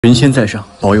神仙在上，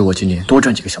保佑我今年多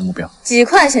赚几个小目标。几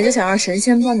块钱就想让神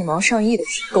仙帮你忙上亿的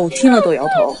事，狗听了都摇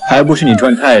头。还不是你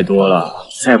赚太多了，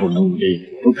再不努力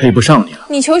都配不上你了。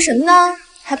你求神呢，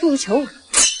还不如求我。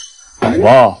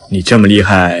哇，你这么厉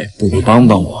害，不如帮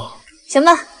帮我。行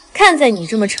吧，看在你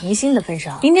这么诚心的份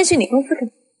上，明天去你公司看。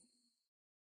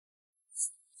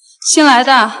新来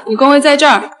的，你工位在这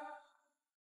儿。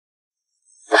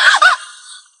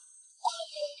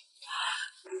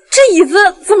这椅子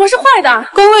怎么是坏的？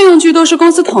工位用具都是公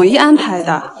司统一安排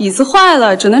的，椅子坏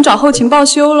了只能找后勤报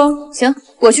修喽。行，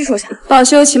我去说下。报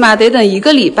修起码得等1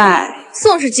个礼拜。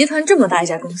宋氏集团这么大一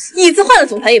家公司，椅子坏了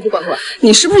总裁也不管管。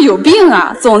你是不是有病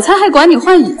啊？总裁还管你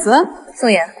换椅子？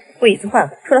宋妍，我椅子坏了，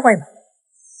出来换一把。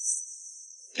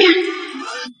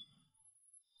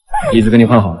椅子给你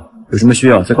换好了，有什么需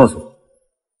要再告诉我。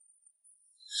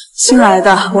新来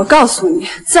的，我告诉你，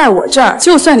在我这儿，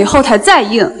就算你后台再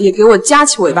硬，也给我夹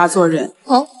起尾巴做人。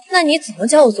好，那你怎么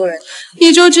教我做人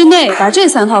？1周之内把这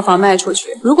3套房卖出去，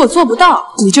如果做不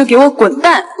到，你就给我滚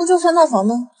蛋！不就3套房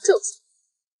吗？这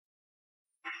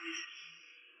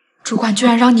主管居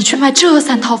然让你去卖这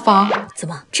3套房，怎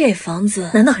么？这房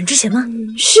子难道很值钱吗？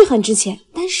是很值钱，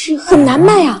但是很难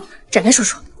卖啊。展开说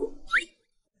说。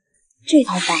这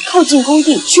套房靠近工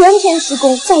地，全天施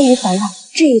工，噪音烦扰。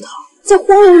这一套在荒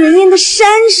无人烟的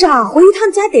山上，回一趟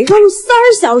家得绕路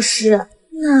3小时。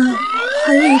那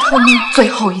还有一套呢？最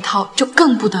后一套就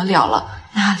更不得了了，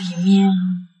那里面……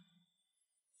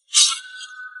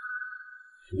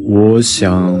我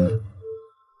想，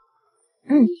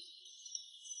哎，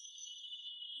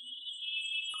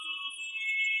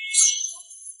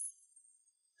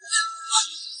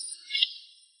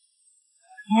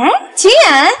秦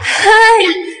冉，嗨，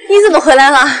你怎么回来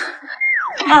了？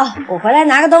哦，我回来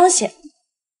拿个东西。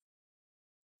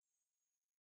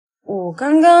我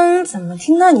刚刚怎么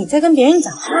听到你在跟别人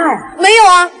讲话呀？没有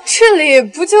啊，这里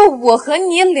不就我和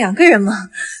你2个人吗？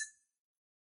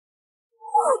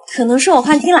可能是我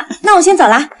幻听了，那我先走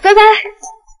啦，拜拜。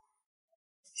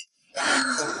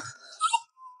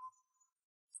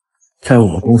在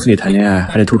我公司里谈恋爱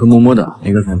还得偷偷摸摸的，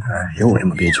哪个总裁有我这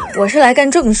么憋屈？我是来干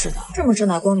正事的，这么正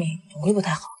大光明，总归不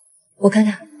太好。我看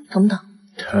看疼不疼？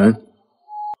疼。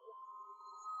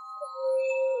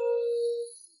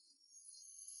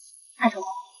太疼了。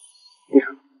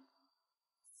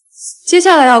接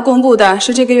下来要公布的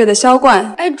是这个月的销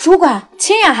冠。哎，主管，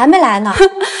秦冉还没来呢。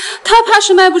他怕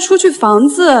是卖不出去房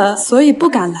子，所以不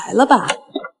敢来了吧？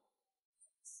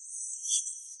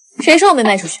谁说我没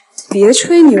卖出去？别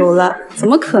吹牛了，怎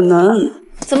么可能？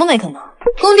怎么没可能？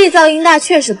工地噪音大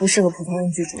确实不适合普通人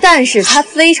居住，但是它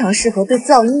非常适合对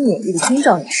噪音免疫的青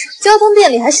少年士。交通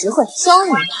便利还实惠，双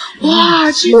赢。哇，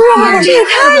这也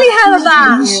太厉害了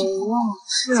吧！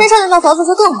山上那套房子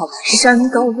就更好看，山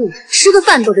高路远，吃个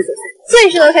饭都得走菜，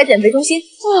最适合开减肥中心。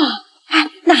哇，哎，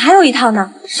那还有一套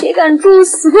呢？谁敢住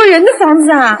死过人的房子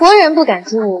啊？活人不敢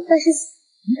住，但是死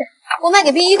人敢。我卖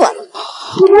给殡仪馆了。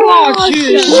我去，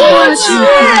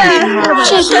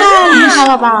这也太厉害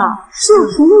了吧！就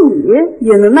凭你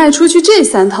也能卖出去这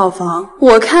3套房，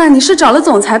我看你是找了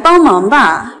总裁帮忙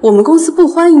吧？我们公司不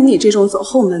欢迎你这种走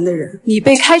后门的人，你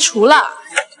被开除了。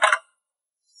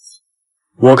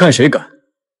我看谁敢！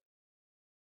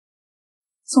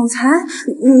总裁，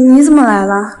你怎么来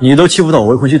了？你都欺负到我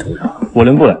未婚妻头上，我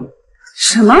能不来？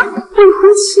什么未婚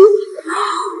妻？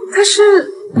他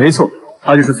是？没错，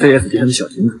他就是 CS 集团的小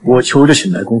金子。我求着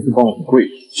请来公司帮我们跪，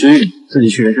至于你自己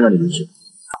去人事那里离职。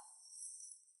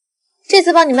这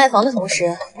次帮你卖房的同时，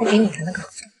还给你谈了个合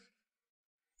作。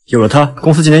有了他，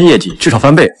公司今年业绩至少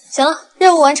翻倍。行了，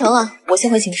任务完成了，我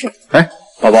先回寝室。哎，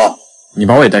宝宝，你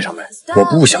把我也带上呗，我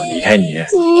不想离开你。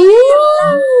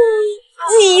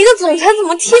你一个总裁怎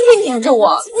么天天黏着我？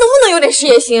能不能有点事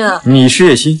业心啊？你事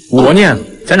业心，我念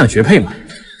咱俩绝配嘛。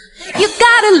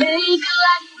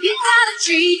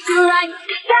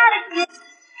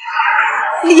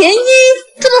联姻，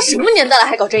这都什么年代了，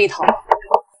还搞这一套？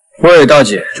喂，大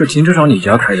姐，这停车场你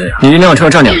家开的呀？你一辆车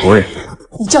占2个位。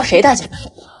你叫谁大姐？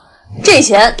这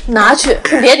钱拿去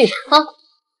跟别地方啊！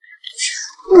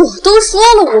我都说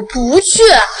了我不去，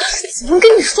怎么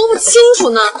跟你说不清楚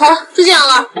呢？好了，就这样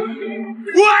了。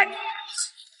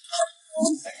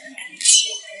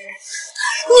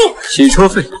你洗车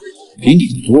费比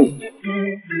你多。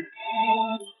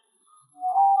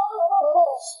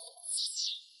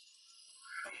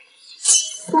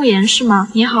素颜是吗？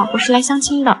你好，我是来相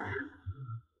亲的。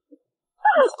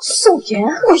素颜，我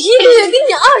一个月给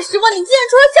你20万，你竟然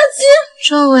出来相亲？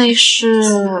这位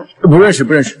是？不认识，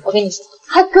不认识。我跟你说，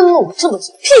他跟了我这么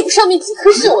久，屁股上面几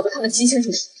颗痣我都看得清清楚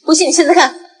楚。不信你现在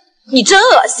看，你真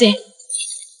恶心。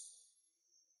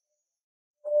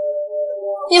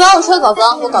你把我车搞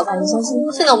脏，我搞砸你相亲，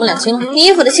现在我们两清了。你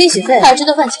衣服的清洗费还有这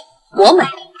顿饭钱，我买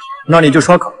的。那你就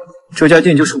刷卡，这家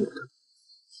店就是我的。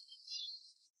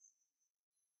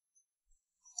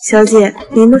小姐，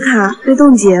您的卡被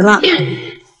冻结了。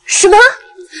什么？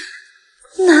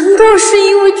难道是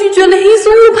因为拒绝了黑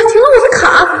松露，怕停了我的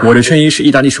卡？我的衬衣是意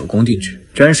大利手工定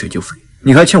制，沾水就废。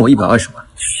你还欠我120万，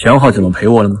想好怎么赔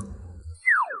我了吗？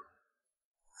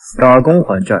打工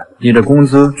还债，你的工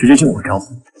资直接进我账户。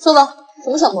说吧，什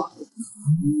么项目？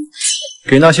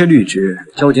给那些绿植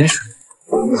浇点水。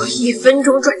我1分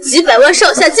钟赚几百万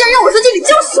上下，竟然让我在这里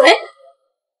浇水！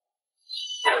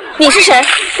你是谁？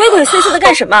鬼鬼祟祟的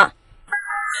干什么？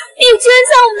你居然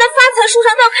在我们的发财树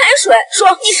上倒开水，说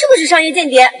你是不是商业间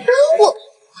谍？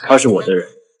他是我的人。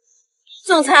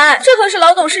总裁，这可是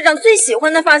老董事长最喜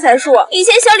欢的发财树，以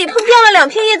前小李碰掉了2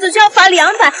片叶子就要罚200，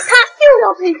他又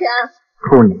要赔钱。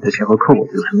扣你的钱和扣我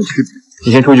的有什么区别？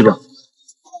你先出去吧。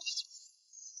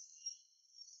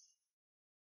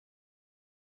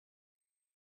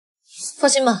放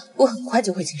心吧，我很快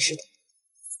就会请示的。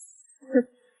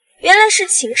原来是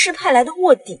秦氏派来的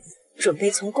卧底，准备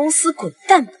从公司滚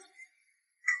蛋吧？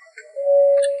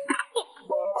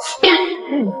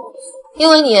因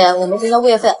为你，我没增加物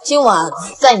业费，今晚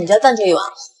在你家暂住一晚。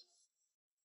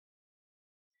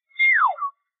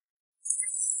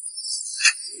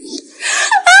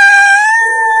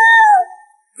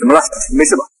怎么了？你没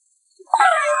事吧？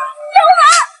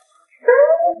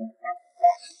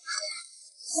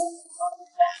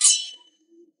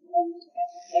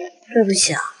对不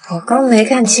起啊，我刚没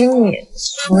看清你，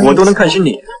我都能看清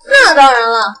你。那当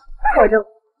然了，我就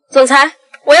总裁，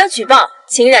我要举报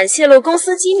秦冉泄露公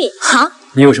司机密。哈？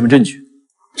你有什么证据？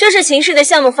这是秦氏的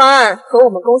项目方案和我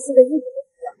们公司的一点。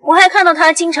我还看到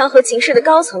他经常和秦氏的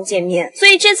高层见面，所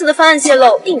以这次的方案泄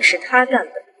露定是他干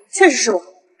的。确实是我。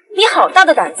你好大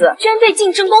的胆子，居然对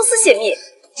竞争公司泄密！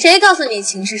谁告诉你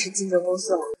秦氏是竞争公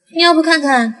司了？你要不看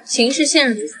看秦氏现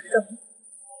任主裁的？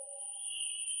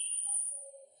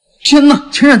天哪，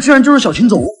秦冉居然就是小秦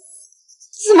总！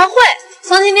怎么会？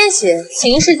从今天起，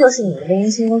秦氏就是你们的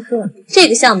姻亲公司了。这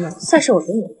个项目算是我给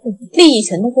你的份子，利益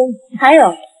全都归你。还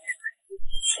有，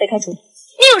被开除。你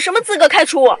有什么资格开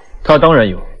除我？他当然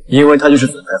有，因为他就是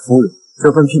总裁夫人。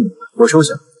这份聘我收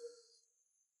下。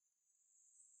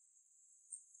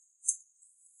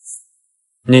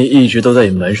你一直都在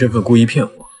隐瞒身份，故意骗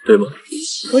我，对吗？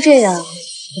不这样，我明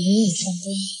你上钩。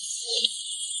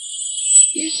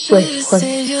未婚夫。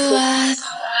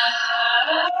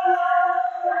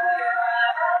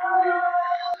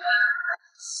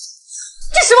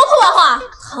这什么破玩话！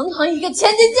堂堂一个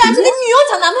千金，竟然去跟女友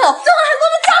抢男朋友，这还多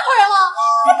么家破人了，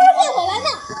还不是换回来呢！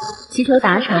祈求达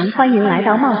成，欢迎来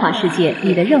到漫画世界。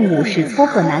你的任务是撮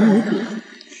合男女主。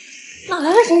哪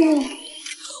来的声音？喂！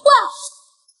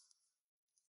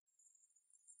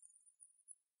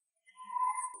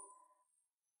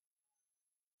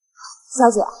小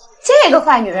姐，这个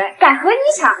坏女人敢和你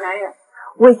抢男人，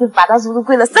我已经把她足足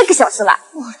跪了3个小时了。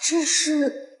我这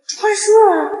是穿书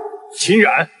了。秦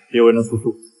冉，别为难素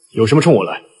素，有什么冲我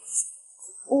来？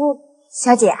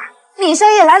小姐，闵少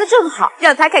爷来的正好，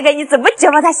让他看看你怎么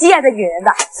折磨他心爱的女人的。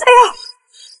哎呀，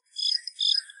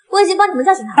我已经帮你们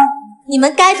叫醒他了，你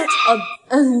们该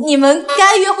你们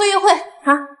该约会约会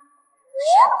啊！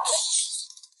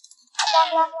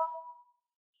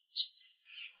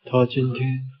他今天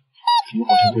怎么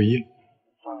好像不一样？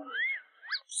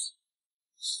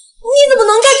你怎么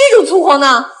能干这种粗活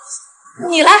呢？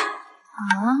你来啊！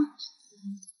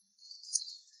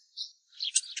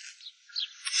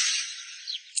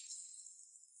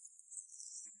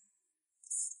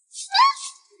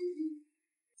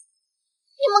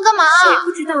你们干嘛？谁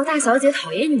不知道大小姐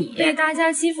讨厌你？被大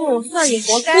家欺负，算你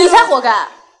活该。你才活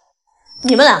该！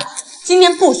你们俩今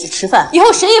天不许吃饭，以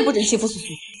后谁也不准欺负素素。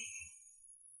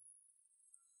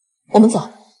我们走。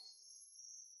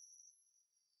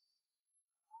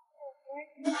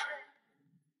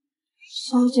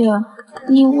小姐，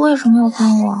你为什么要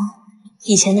帮我？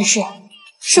以前的事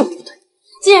是我不对。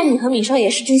既然你和闵少爷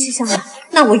是真心相爱，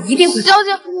那我一定会。小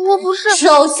姐，我不是。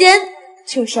首先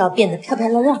就是要变得漂漂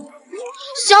亮亮。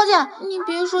小姐，你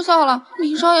别说笑了，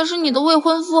闵少爷是你的未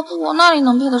婚夫，我哪里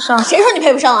能配得上？谁说你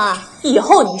配不上啊？以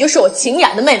后你就是我秦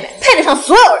冉的妹妹，配得上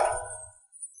所有人。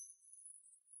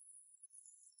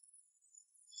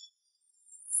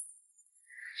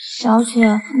小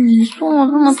姐，你送我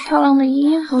这么漂亮的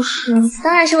衣服是？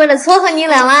当然是为了撮合你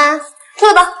俩啦。出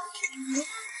来吧。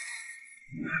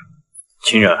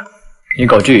秦冉，你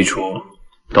搞这一出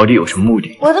到底有什么目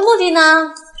的？我的目的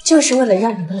呢，就是为了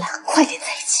让你们俩快点在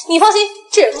一起。你放心，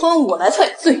这婚我来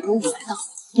催，罪由我来当，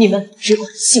你们只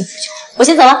管幸福就好。我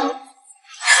先走了。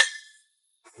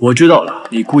我知道了，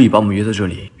你故意把我们约在这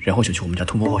里，然后想去我们家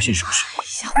偷摸报信，是不是？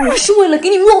哎呀，我是为了给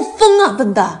你望风啊，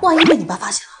笨蛋！万一被你爸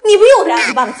发现了，你不又得按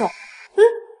你爸的走？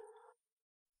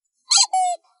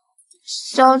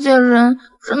小姐人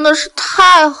真的是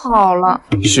太好了。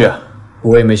是啊，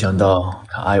我也没想到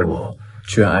他爱我，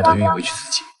居然爱到愿意委屈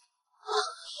自己。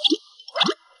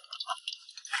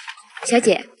小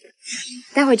姐，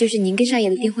待会儿就是您跟少爷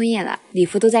的订婚宴了，礼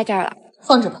服都在这儿了，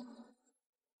放着吧。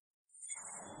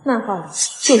漫画里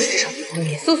就是这场订婚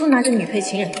宴，苏苏拿着女配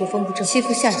情人作风不正，欺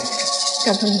负下人的证据，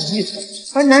让他们名誉毁灭，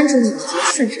而男主女杰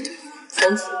顺势退婚，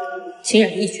从此情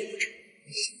人一蹶不振。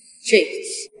这一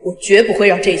次，我绝不会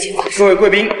让这一切发生。各位贵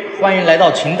宾，欢迎来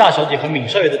到秦大小姐和闵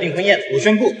少爷的订婚宴。我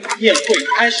宣布，宴会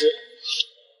开始。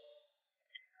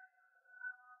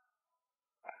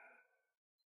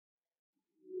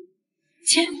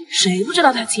切，谁不知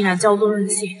道他情染骄纵任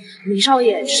性？闵少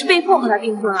爷只是被迫和他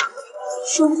订婚啊。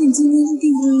说不定今天是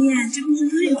订婚宴，这不是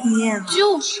退婚宴了。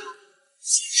就是。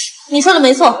你说的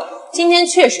没错，今天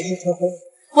确实是退婚，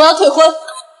我要退婚。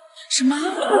什么？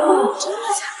真的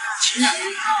假的？秦冉，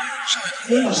少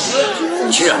爷的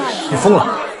婚，秦冉，你疯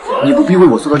了！你不必为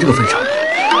我做到这个份上。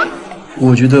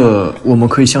我觉得我们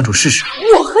可以相处试试。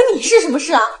我和你是什么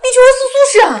事啊？你就和苏苏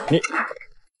是啊？你，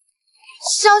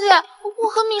小姐，我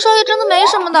和闵少爷真的没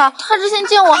什么的。他之前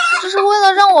见我，只是为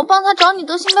了让我帮他找你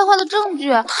德行败坏的证据，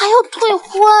他要退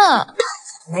婚。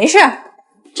没事，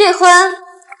这婚我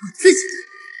自己退。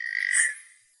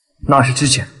那是之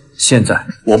前，现在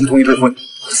我不同意退婚。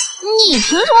你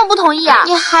凭什么不同意啊？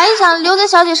你还想留在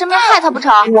小姐身边害她不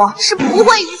成？我是不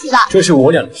会允许的。这是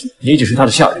我俩的事，你只是她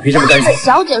的下人，凭什么干预？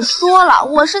小姐说了，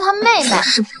我是她妹妹，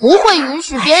是不会允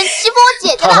许别人欺负我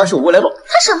姐姐的。她还是我未来宝。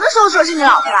她什么时候说是你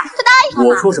老婆了？她答应了吗？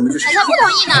我说什么就是。我才不同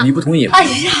意呢。你不同意？哎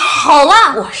呀，好了，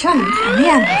我是让你们谈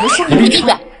恋爱，不是让你们闭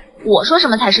嘴！我说什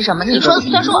么才是什么，你说的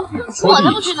算数。我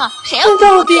才不去呢，谁要去？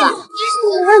到底这是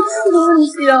你爱处的问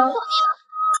题啊，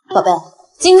宝贝。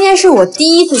今天是我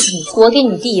第一次请你，我给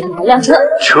你弟买辆车。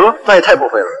车？那也太破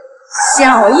费了。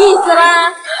小意思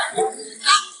啦。哇，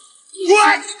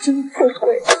真破费。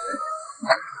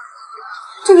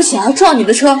这个想要撞你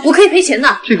的车，我可以赔钱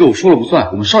的。这个我说了不算，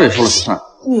我们少爷说了不算。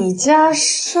你家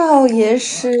少爷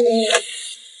是？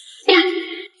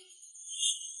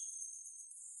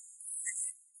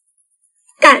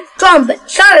敢撞本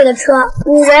少爷的车，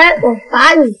不为我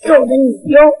罚你做我的女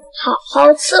佣，好好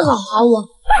伺候好我。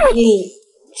你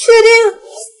确定？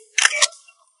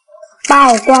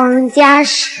曝光加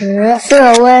10，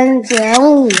色温减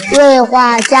5，锐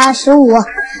化加15。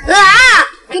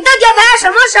你到底要拍到什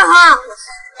么时候？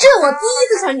这是我第一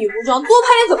次穿女仆装，多拍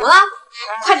点怎么了？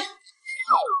快点！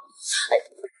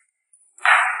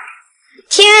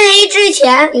天黑之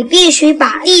前，你必须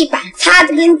把地板擦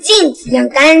得跟镜子一样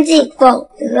干净，否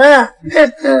则，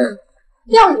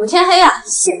要什么天黑啊？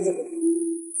现在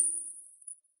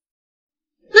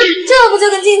那这不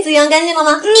就跟镜子一样干净了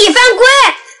吗？你犯规！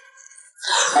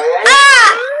小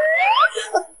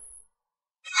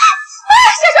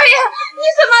少爷，你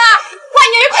怎么了？坏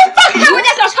女人，快放开我家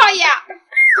小少爷！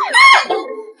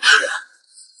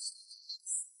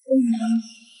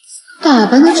打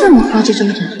扮的这么花枝招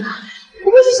展的，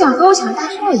不会是想和我抢大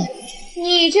少爷？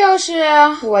你就是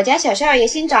我家小少爷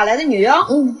新找来的女佣？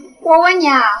我问你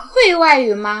啊，会外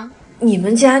语吗？你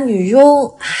们家女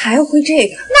佣还会这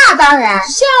个？那当然，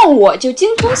像我就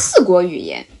精通4国语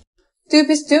言。Do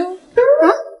be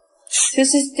still？To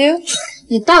sit still？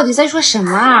 你到底在说什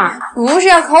么啊？不是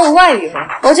要考我外语吗？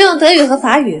我就用德语和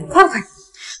法语，快不快？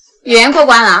语言过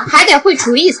关了，还得会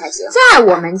厨艺才行。在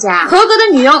我们家，合格的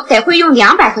女佣得会用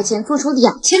200块钱做出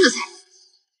2000的菜。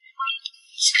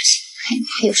看你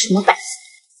还有什么本事？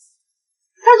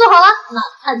菜做好了，满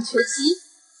汉全席。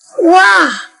哇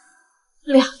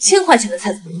，2000块钱的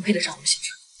菜怎么能配得上我们先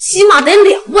生？起码得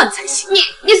2万才行。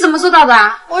你怎么做到的？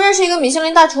我认识一个米其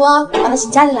林大厨啊，把他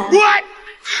请家里来了。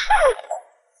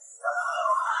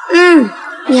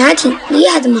你还挺厉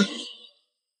害的嘛。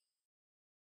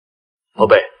宝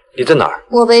贝，你在哪儿？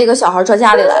我被一个小孩抓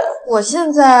家里来了。我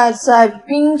现在在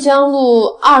滨江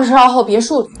路22号别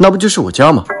墅里。那不就是我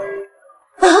家吗？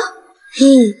啊？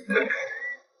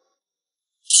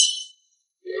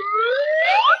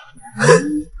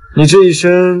你这一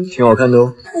身挺好看的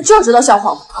哦。你就知道笑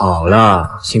话吗？好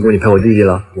啦，辛苦你陪我弟弟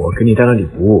了，我给你带了礼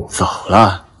物。走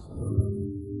了。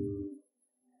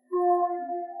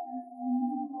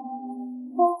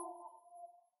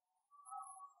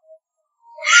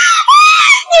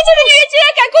你这个女人居然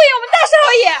敢勾引我们大少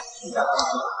爷！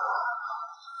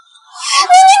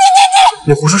你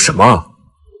胡说什么？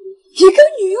一个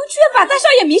女佣居然把大少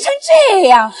爷迷成这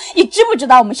样，你知不知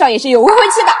道我们少爷是有未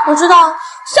婚妻的？我知道，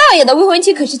少爷的未婚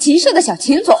妻可是秦氏的小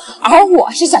秦总，而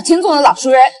我是小秦总的老熟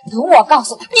人。等我告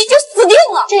诉他，你就死定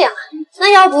了。这样啊，那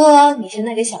要不你现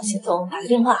在给小秦总打个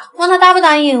电话，问他答不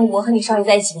答应我和你少爷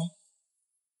在一起呢？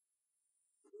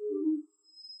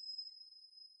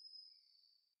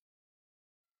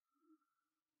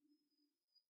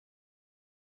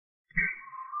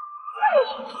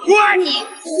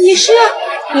你是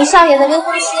你少爷的未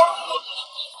婚妻？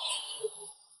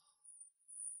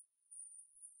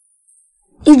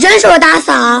你真是我大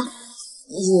嫂？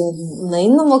也没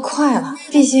那么快了，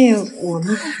毕竟我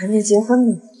们还没结婚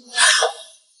呢。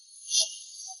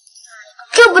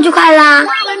这不就快啦？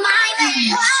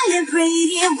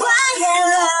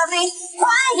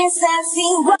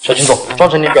小秦总，装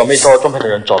成你表妹照状态的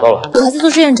人找到了。我还在做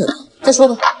志愿者呢，再说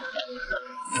吧。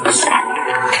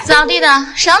扫地的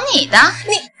赏你的，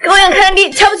你狗眼看人低，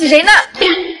瞧不起谁呢？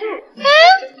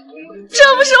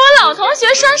这不是我老同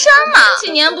学珊珊吗？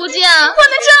几年不见，混得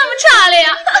这么差了呀！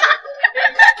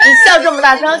你笑这么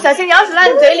大声，小心咬死在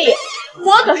你嘴里。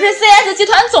我可是 CS 集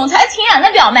团总裁秦冉的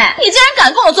表妹，你竟然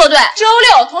敢跟我作对！周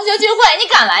六同学聚会，你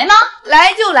敢来吗？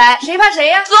来就来，谁怕谁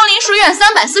呀？枫林书院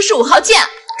345号见。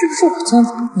这不是我家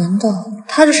吗？难道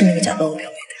她就是那个假扮我表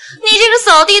妹的？你这个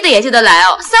扫地的也记得来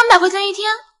哦，300块钱一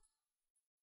天。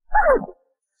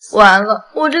完了，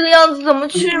我这个样子怎么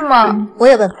去嘛？我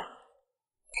也问他。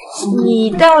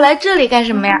你带我来这里干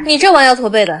什么呀？你这弯腰驼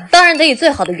背的，当然得以最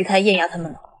好的仪态艳压他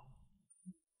们了。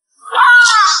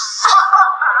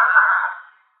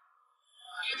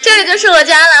这里就是我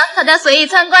家了，大家随意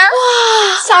参观。哇，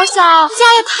小小，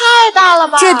家也太大了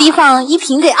吧！这地方一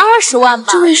平得20万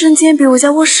吧？这卫生间比我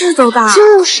家卧室都大。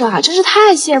就是啊，真是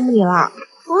太羡慕你了。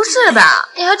不是吧？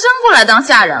你还真过来当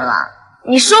下人了？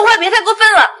你说话别太过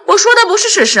分了！我说的不是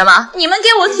事实吗？你们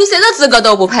给我提谁的资格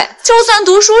都不配。就算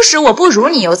读书时我不如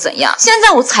你又怎样？现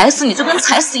在我踩死你就跟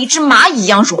踩死一只蚂蚁一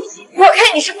样容易。我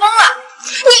看你是疯了！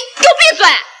你给我闭嘴！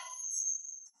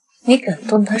你敢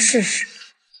动他试试？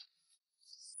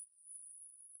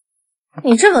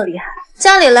你这么厉害，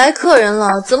家里来客人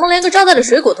了，怎么连个招待的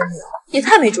水果都没有？也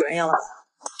太没主人样了吧！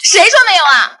谁说没有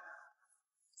啊？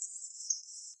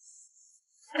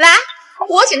来，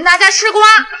我请大家吃瓜。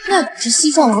那可是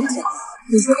西藏王子，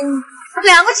你说对吗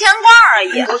？2个甜瓜而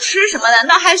已，我吃什么难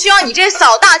道还需要你这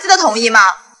扫大街的同意吗？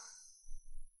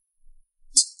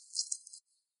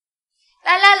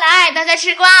来来来，大家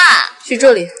吃瓜。去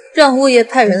这里，让物业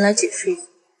派人来解释一下。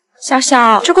小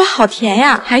小，这瓜好甜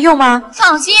呀，还有吗？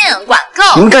放心，管够。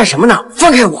你们干什么呢？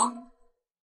放开我！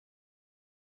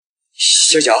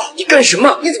小小，你干什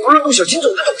么？你怎么乱动小秦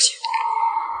总的东西？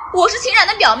我是秦冉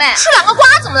的表妹，吃2个瓜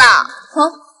怎么了？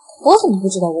我怎么不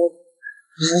知道我？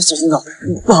小秦总，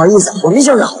不好意思，我没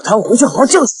想饶他，我回去好好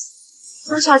教训。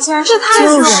小倩，这太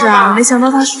就是啊，没想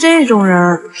到他是这种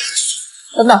人。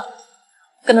等等，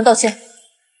跟他道歉。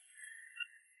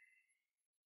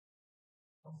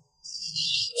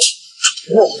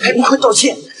我还不快道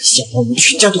歉！想把我们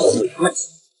全家都毁了！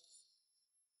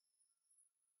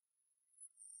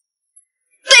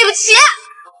对不起，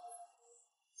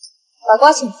把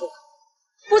瓜请出。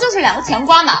不就是2个甜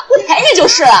瓜吗？我赔你就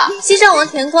是了。西藏王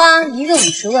甜瓜一个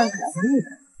50万，2个100，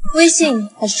微信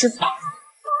还是支付？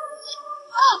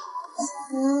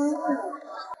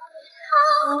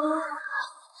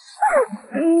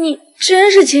你真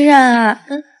是秦冉啊！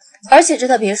而且这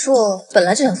套别墅本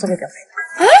来就想送给表妹的。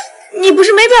你不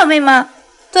是没表妹吗？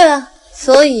对啊，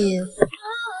所以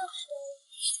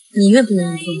你愿不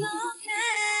愿意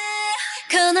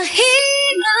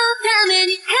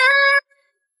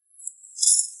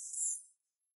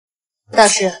送？大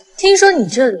师，听说你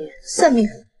这里算命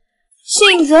很，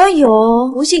信则有，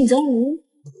不信则无。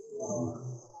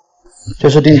这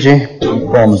是定金，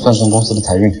帮我们算算公司的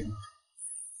财运。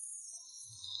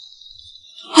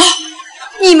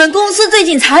你们公司最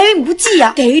近财运不济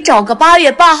啊，得找个8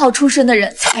月8号出生的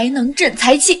人才能挣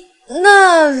财气。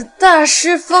那大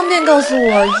师方便告诉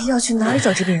我要去哪里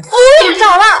找这个人吗？不用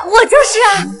找了，我就是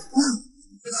啊。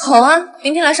好啊，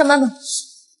明天来上班吧。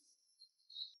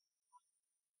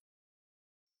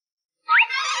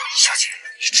小姐，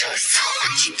这次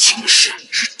混进秦氏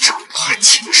是转化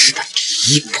秦氏的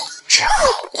第一步，之后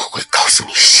我会告诉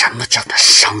你什么叫做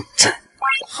上阵。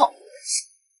好。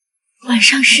晚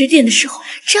上10点的时候，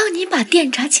只要你把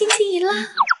电闸轻轻一拉，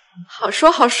好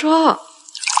说好说，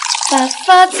把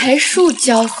发财树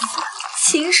浇死，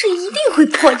秦氏一定会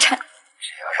破产。只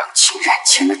要让秦冉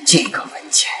签了这个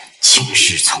文件，秦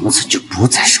氏从此就不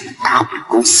再是我们大补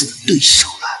公司的对手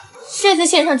了。这次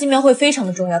线上竞标会非常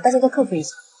的重要，大家都克服一下。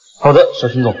好的，小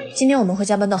秦总。今天我们会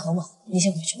加班到很晚，你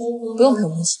先回去，不用陪我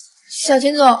们一起。小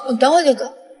秦总，我等会就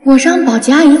走。我让保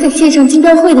洁阿姨在线上竞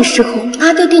标会的时候，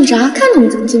阿丢电闸看着你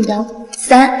怎么竞标，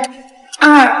 3、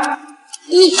2、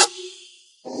1。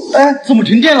哎，怎么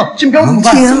停电了？竞标怎么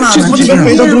办？天哪，这比减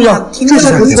肥都重要，这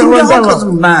下可竞标可怎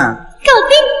么办？搞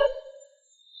定！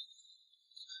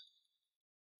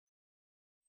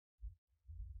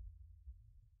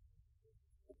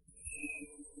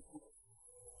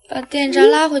把电闸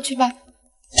拉回去吧。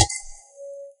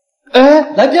哎，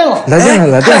来电了！来电了！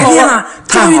来电了！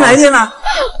终于来电了！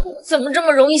怎么这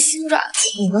么容易心软？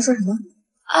你刚说什么？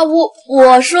啊，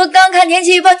我说刚看天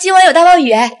气预报，今晚有大暴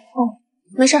雨。哦，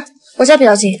没事，我家比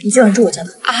较近，你今晚住我家吧。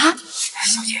啊，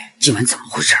小姐，今晚怎么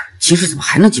回事？秦氏怎么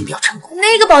还能竞标成功？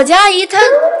那个保洁阿姨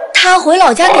她回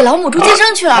老家给老母猪接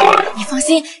生去了。你放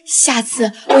心，下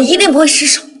次我一定不会失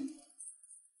手。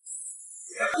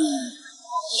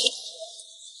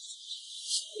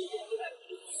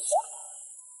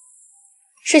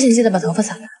睡前记得把头发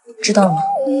擦干，知道了吗？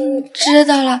知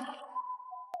道了。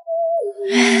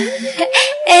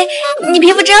哎，你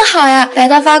皮肤真好呀，白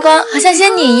到发光，好像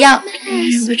仙女一样。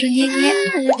忍不住捏捏。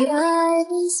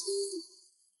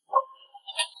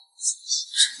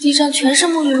地上全是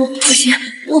沐浴露，不行，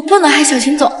我不能害小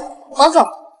秦总。王总，哎，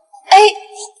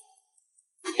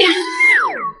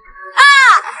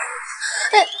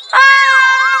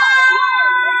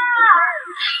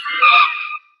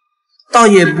倒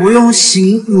也不用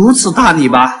行如此大礼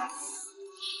吧。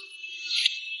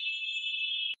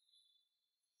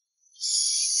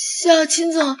小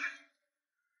秦总，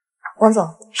王总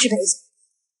是的，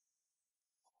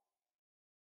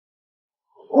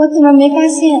我怎么没发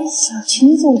现小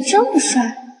秦总这么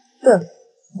帅？对了，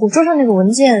我桌上那个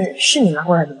文件是你拿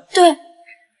过来的吗？对，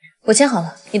我签好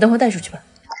了，你等会带出去吧。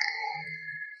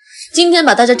今天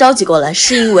把大家召集过来，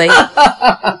是因为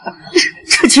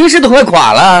这秦氏都快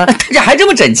垮了，大家还这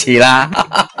么整齐啦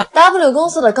W 公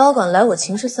司的高管来我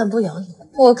秦氏散播谣言，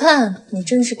我看你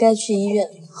真是该去医院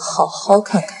好好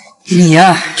看看。你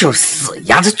呀，就是死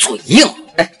鸭子嘴硬。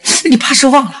哎，你怕是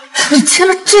忘了，你签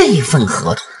了这份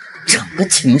合同，整个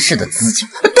秦氏的资金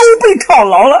都被套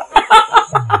牢了。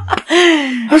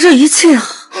而这一切啊，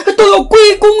都要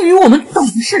归功于我们董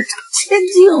事长千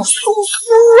金苏苏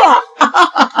啊！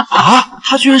啊，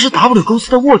他居然是 W 公司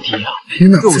的卧底啊！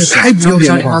天哪，这太不要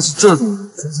脸了！这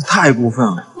真是太过分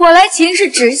了。我来秦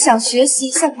氏只是想学习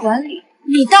一下管理，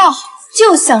你倒好，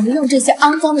就想着用这些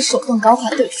肮脏的手段搞垮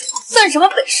对手，算什么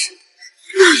本事？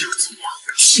那又怎样？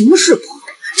秦氏不好，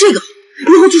这个以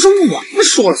后就是我们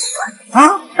说了算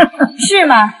啊！是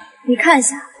吗？你看一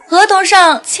下合同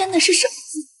上签的是什么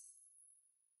字？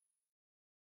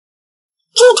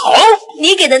猪头！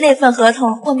你给的那份合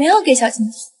同我没有给小秦。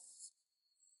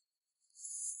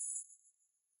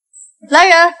来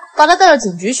人，把他带到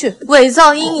警局去，伪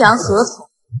造阴阳合同。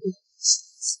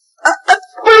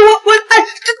不是我，哎，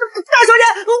这大小姐，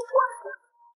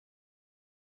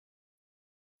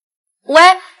喂，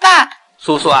爸。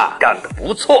叔叔啊，干得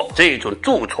不错！这种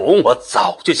蛀虫，我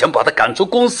早就想把他赶出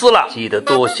公司了。记得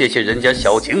多谢谢人家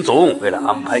小秦总，为了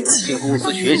安排你进公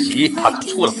司学习，他可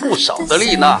出了不少的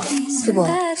力呢。苏伯，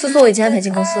苏苏我已经安排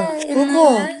进公司了，不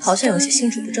过好像有些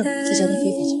心术不正，再交他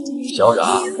非法交接。小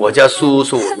冉，我家叔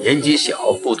叔年纪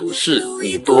小，不懂事，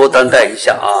你多担待一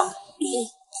下啊。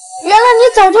原来你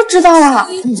早就知道了。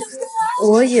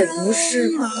我也不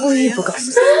是故意不告诉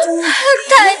你，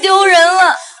太丢人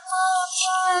了。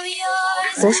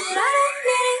左手。走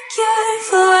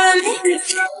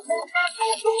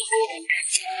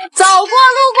过路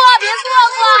过别错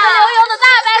过，游泳的大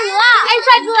白鹅。哎，帅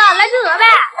哥，来只鹅呗。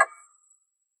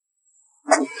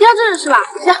要这个是吧？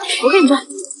行，我给你转。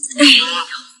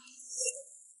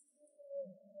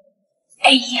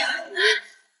哎呀，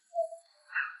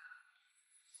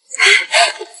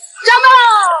张梦。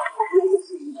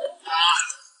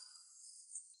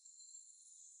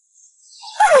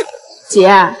姐，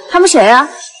他们谁呀？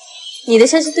你的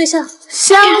相亲对象。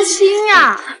相亲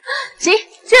呀？行，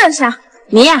这下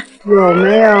你呀，有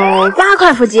没有8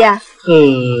块腹肌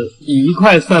1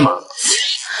块算吗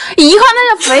？1块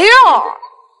那叫肥肉。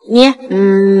你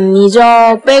就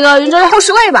背个云州的后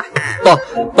10位吧。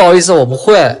不好意思，我不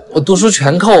会，我读书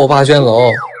全靠我爸捐楼。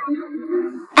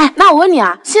哎，那我问你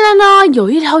啊，现在呢有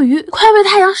一条鱼快被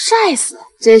太阳晒死了，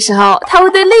这时候他会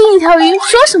对另一条鱼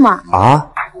说什么？啊？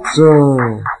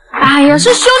哎呀，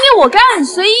是兄弟我干很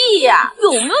随意呀，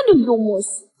有没有点幽默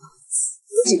性？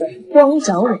记得光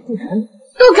找我不谈，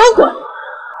都给我滚！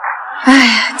哎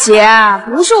呀，姐，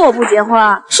不是我不结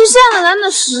婚，是现在男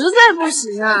的实在不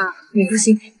行啊。你不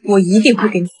信，我一定会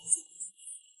给你。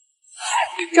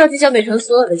召集江北城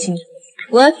所有的亲人，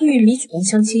我要去玉米举办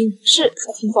相亲。是，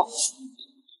听报。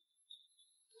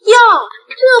哟，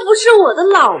这不是我的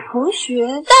老同学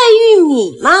戴玉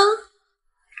米吗？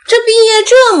这毕业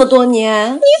这么多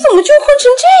年，你怎么就混成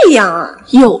这样啊？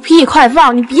有屁快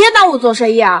放！你别当我做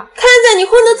生意啊！看在你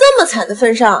混得这么惨的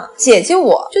份上，姐姐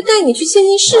我就带你去见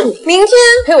见世面。明天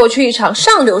陪我去一场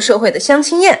上流社会的相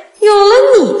亲宴。有了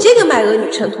你这个卖鹅女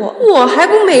衬托，我还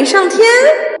不美上天？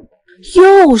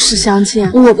又是相亲，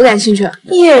我不感兴趣。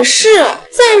也是，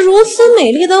在如此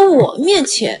美丽的我面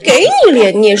前，给你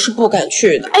脸你也是不敢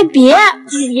去的。哎，别给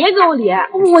我脸，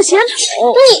我嫌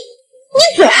丑。你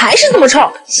嘴还是这么臭。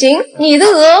行，你的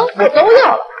鹅我都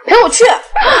要了，陪我去。好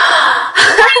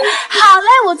嘞，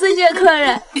我最倔客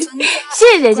人。谢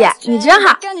谢姐姐，你真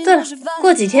好。对了，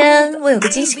过几天我有个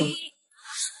惊喜给你。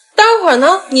待会儿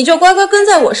呢，你就乖乖跟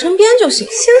在我身边就行。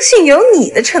相信有你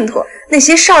的衬托，那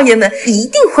些少爷们一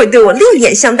定会对我另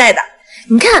眼相待的。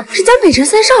你看，是江北城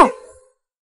三少。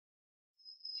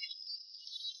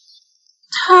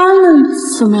他们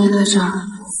怎么在这儿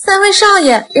？3位少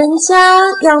爷，人家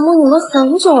仰慕你们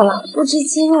很久了，不知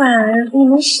今晚你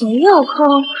们谁有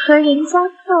空和人家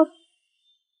靠？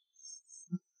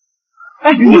哎，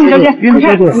玉米小姐，玉米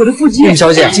小姐，我的腹肌。玉米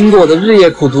小姐，经过我的日夜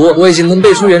苦读，我已经能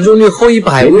背出圆周率后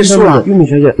100位数了。玉米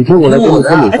小姐，你听我的，跟我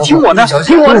说你。听我的，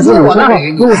听我的，听我的。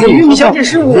玉米小姐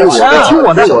是我的，听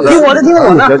我的，听我的，听我的。你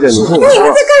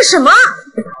们在干什么？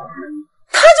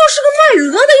他就是个卖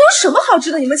鹅的，有什么好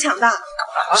值得你们抢的？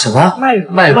什么卖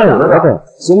鹅的？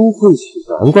真会取，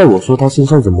难怪我说他身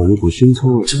上怎么有股腥臭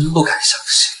味。真不敢相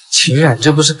信，秦冉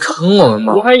这不是坑我们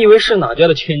吗？我还以为是哪家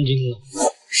的千金呢。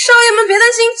少爷们别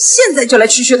担心，现在就来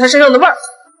去他身上的味儿。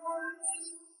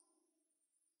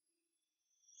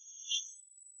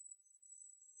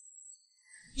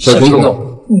小秦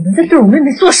总，你们在对我妹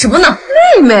妹做什么呢？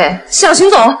妹妹，小秦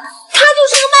总，她就是个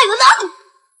卖鹅的。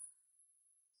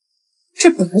这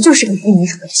本来就是个不民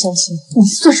主的相亲，你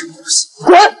算什么东西？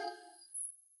滚！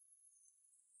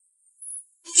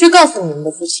去告诉你们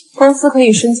的父亲，公司可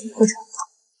以申请破产。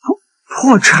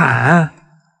破产？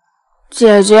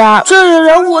姐姐，这里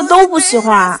人我都不喜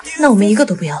欢。那我们一个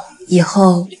都不要了，以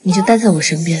后你就待在我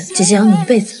身边，姐姐养你一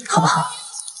辈子，好不好？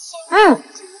嗯，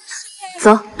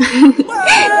走。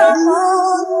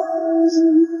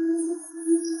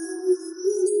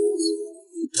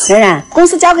显然，公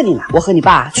司交给你了，我和你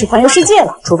爸去环游世界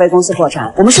了。除非公司破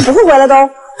产，我们是不会回来的哦。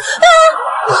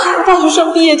我大学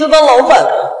生毕业就当老板，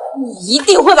你一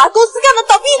定会把公司干得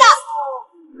倒闭的。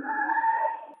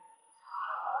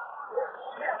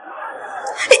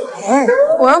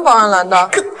我让保安来的。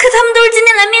可他们都是今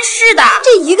天来面试的，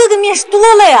这一个个面试多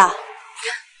了呀。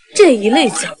这一类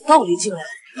讲道理进来，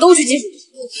都去技术部。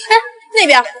哎，那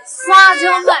边撒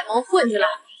娇卖萌混进来，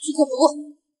去客服。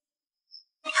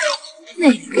那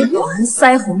个给保安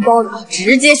塞红包的，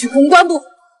直接去公关部。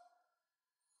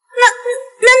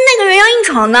那个人要应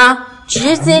酬呢，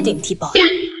直接顶替保安。连个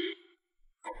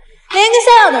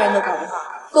下药的人都搞不好，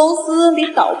公司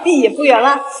离倒闭也不远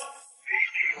了。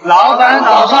老板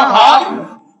早上好。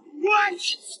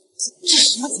这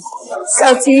什么情况？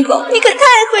小秦总，你可太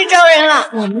会招人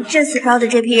了！我们这次招的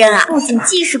这批人啊，不仅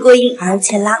技术过硬，而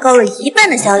且拉高了1半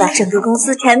的销量，整个公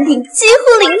司产品几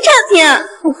乎零差评。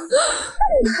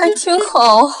还挺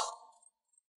好。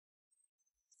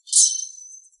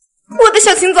我的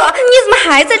小秦总，你怎么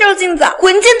还在照镜子？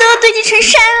文件都要堆积成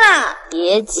山了。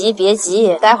别急，别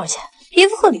急，待会儿见。皮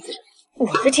肤鹤里在这里，我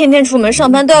这天天出门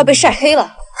上班都要被晒黑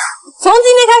了。从今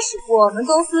天开始，我们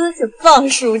公司就放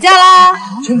暑假啦！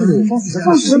真的放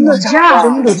暑假？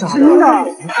真的假的？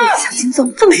小秦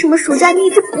总，放什么暑假？你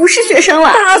已经不是学生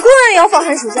了。打工人也要放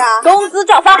寒暑假，工资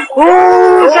照发。下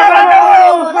班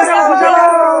喽！回家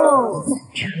喽！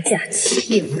这假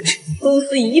期业务制，公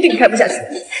司一定开不下去。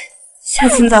小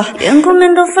秦总，员工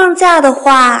们都放假的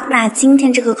话，那今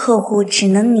天这个客户只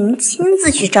能您亲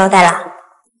自去招待了。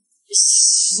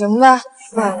行吧。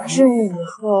反正以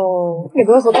后也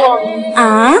不会合作了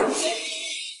啊！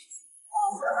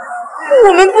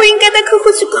我们不应该带客户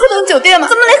去高档酒店吗？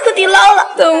怎么来海底捞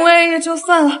了？等位也就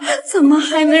算了，怎么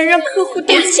还能让客户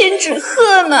点千纸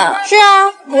鹤呢？是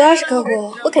啊，我要是客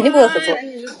户，我肯定不会合作。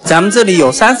咱们这里有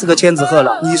30个千纸鹤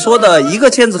了，你说的一个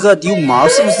千纸鹤抵5毛，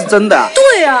是不是真的？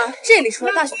对啊，这里除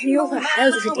了大学生优惠，还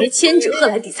有就是叠千纸鹤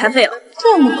来抵餐费了。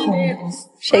这么抠的公司，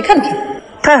谁看得起？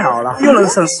太好了，又能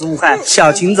省15块。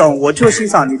小秦总，我就欣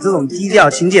赏你这种低调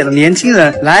勤俭的年轻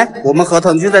人。来，我们合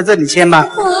同就在这里签吧。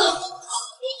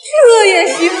这也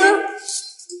行？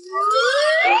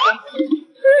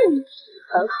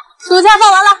很好。暑假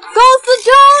放完了，公司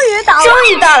终于到了。终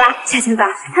于到了，小秦总，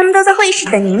他们都在会议室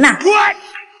等您呢。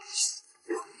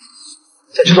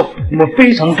小秦总，我们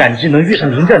非常感激能遇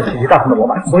上您这样体力大方的老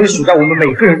板，所以暑假我们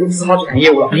每个人都自发去谈业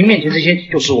务了。您面前这些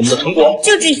就是我们的成果。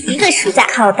就这一个暑假，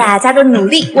靠大家的努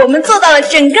力，我们做到了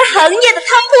整个行业的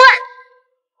top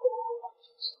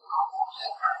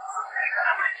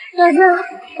大家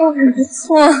都很不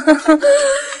错。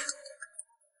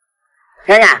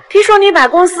冉冉，听说你把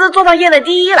公司做到业内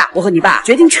第一了，我和你爸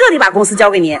决定彻底把公司交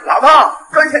给你。老婆，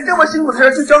赚钱这么辛苦的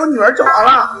事就交给女儿就好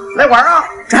了，来玩啊！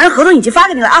转让合同已经发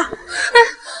给你了啊。